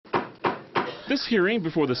This hearing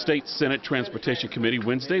before the state Senate Transportation Committee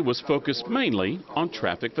Wednesday was focused mainly on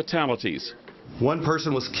traffic fatalities. One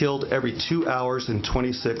person was killed every 2 hours and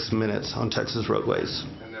 26 minutes on Texas roadways.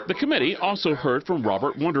 The committee also heard from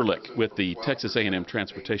Robert Wunderlich with the Texas A&M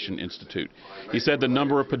Transportation Institute. He said the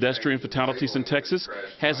number of pedestrian fatalities in Texas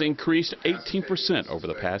has increased 18% over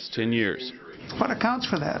the past 10 years. What accounts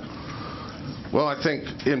for that? Well, I think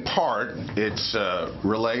in part it's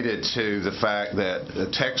related to the fact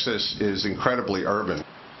that Texas is incredibly urban.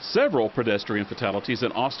 Several pedestrian fatalities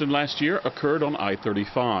in Austin last year occurred on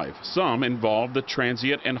I-35. Some involved the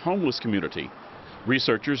transient and homeless community.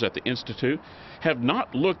 Researchers at the Institute have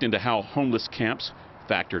not looked into how homeless camps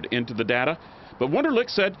factored into the data, but Wunderlich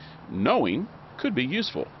said knowing could be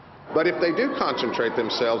useful. But if they do concentrate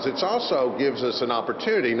themselves, it also gives us an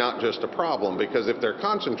opportunity, not just a problem, because if they're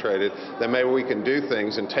concentrated, then maybe we can do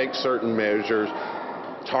things and take certain measures,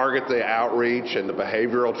 target the outreach and the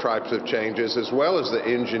behavioral types of changes, as well as the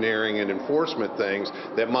engineering and enforcement things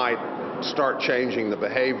that might start changing the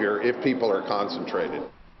behavior if people are concentrated.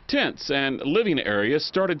 Tents and living areas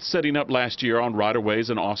started setting up last year on right-of-ways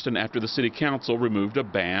in Austin after the city council removed a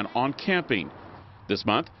ban on camping. This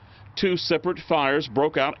month, 2 separate fires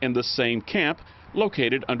broke out in the same camp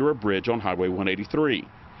located under a bridge on Highway 183.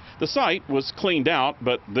 The site was cleaned out,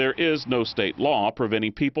 but there is no state law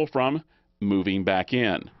preventing people from moving back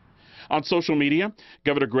in. On social media,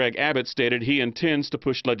 Governor Greg Abbott stated he intends to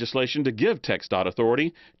push legislation to give TxDOT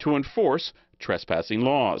authority to enforce trespassing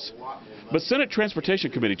laws. But Senate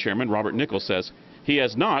Transportation Committee Chairman Robert Nichols says he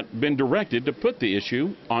has not been directed to put the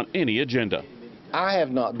issue on any agenda. I have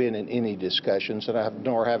not been in any discussions, and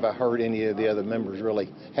nor have I heard any of the other members really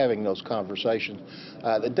having those conversations.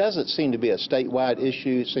 It doesn't seem to be a statewide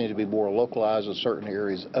issue. It seems to be more localized in certain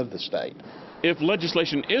areas of the state. If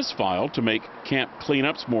legislation is filed to make camp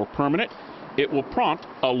cleanups more permanent, it will prompt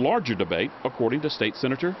a larger debate, according to State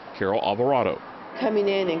Senator Carol Alvarado. Coming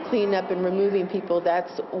in and cleaning up and removing people,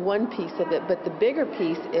 that's one piece of it. But the bigger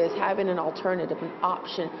piece is having an alternative, an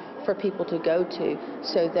option for people to go to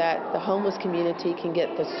so that the homeless community can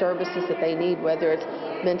get the services that they need, whether it's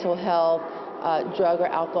mental health, drug or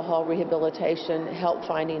alcohol rehabilitation, help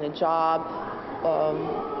finding a job,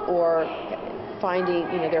 or finding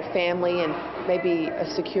their family and maybe a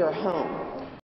secure home.